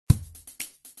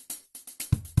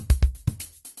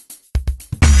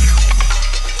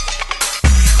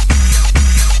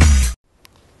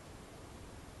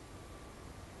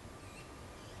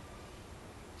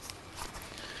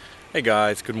Hey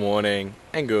guys, good morning,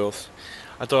 and girls.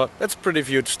 I thought that's a pretty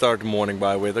view to start the morning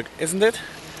by with, isn't it?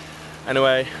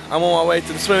 Anyway, I'm on my way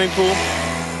to the swimming pool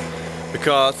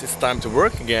because it's time to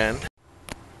work again.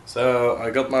 So I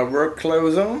got my work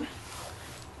clothes on.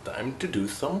 Time to do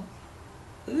some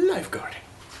lifeguarding.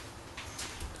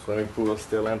 The swimming pool is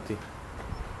still empty.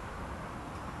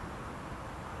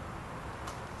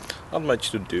 Not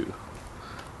much to do.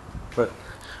 But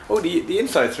the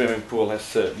inside swimming pool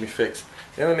has been fixed.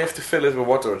 You only have to fill it with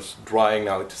water. It's drying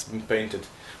now. It's been painted.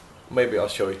 Maybe I'll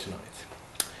show you tonight,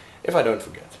 if I don't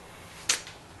forget.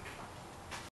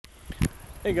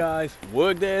 Hey guys,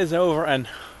 work day is over and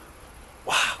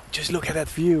wow, just look at that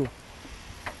view.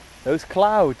 Those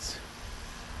clouds.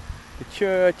 The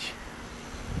church.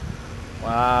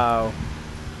 Wow.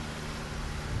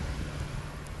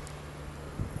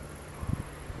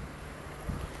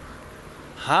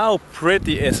 How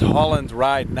pretty is Holland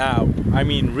right now? I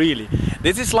mean, really.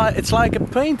 This is like, it's like a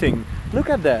painting. Look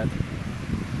at that.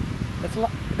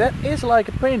 That is like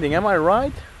a painting, am I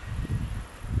right?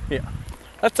 Yeah.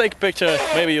 Let's take a picture,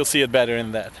 maybe you'll see it better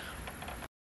in that.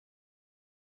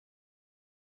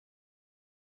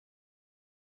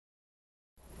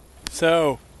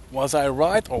 So, was I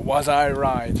right or was I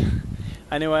right?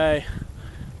 Anyway,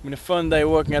 been a fun day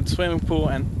working at the swimming pool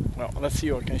and, well, let's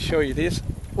see what I can show you this.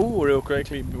 Ooh, real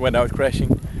quickly, without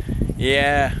crashing.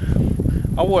 Yeah,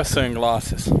 I wore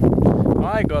sunglasses.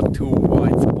 I got 2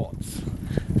 white spots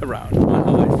around my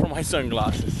eye from my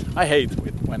sunglasses. I hate it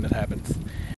when that happens.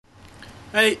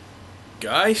 Hey,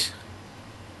 guys.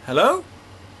 Hello?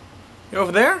 You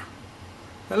over there?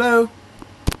 Hello?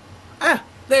 Ah,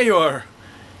 there you are.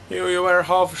 You were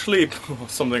half asleep or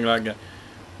something like that.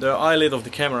 The eyelid of the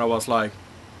camera was like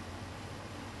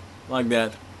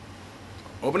that.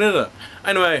 Open it up.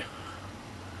 Anyway.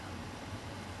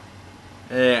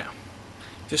 Yeah.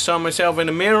 Just saw myself in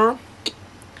the mirror.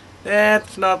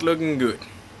 That's not looking good.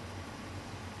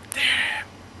 There.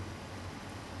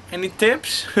 Any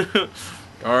tips?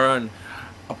 Darn.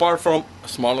 Apart from a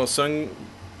smaller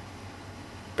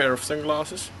pair of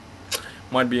sunglasses.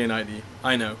 Might be an idea.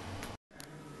 I know.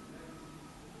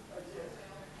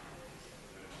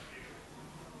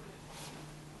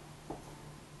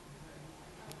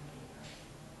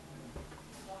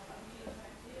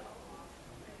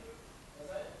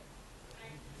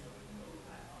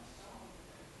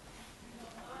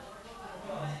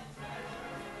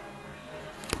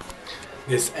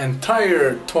 This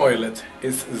entire toilet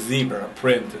is zebra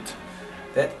printed.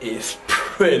 That is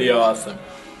pretty awesome.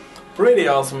 Pretty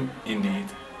awesome indeed.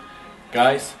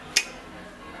 Guys,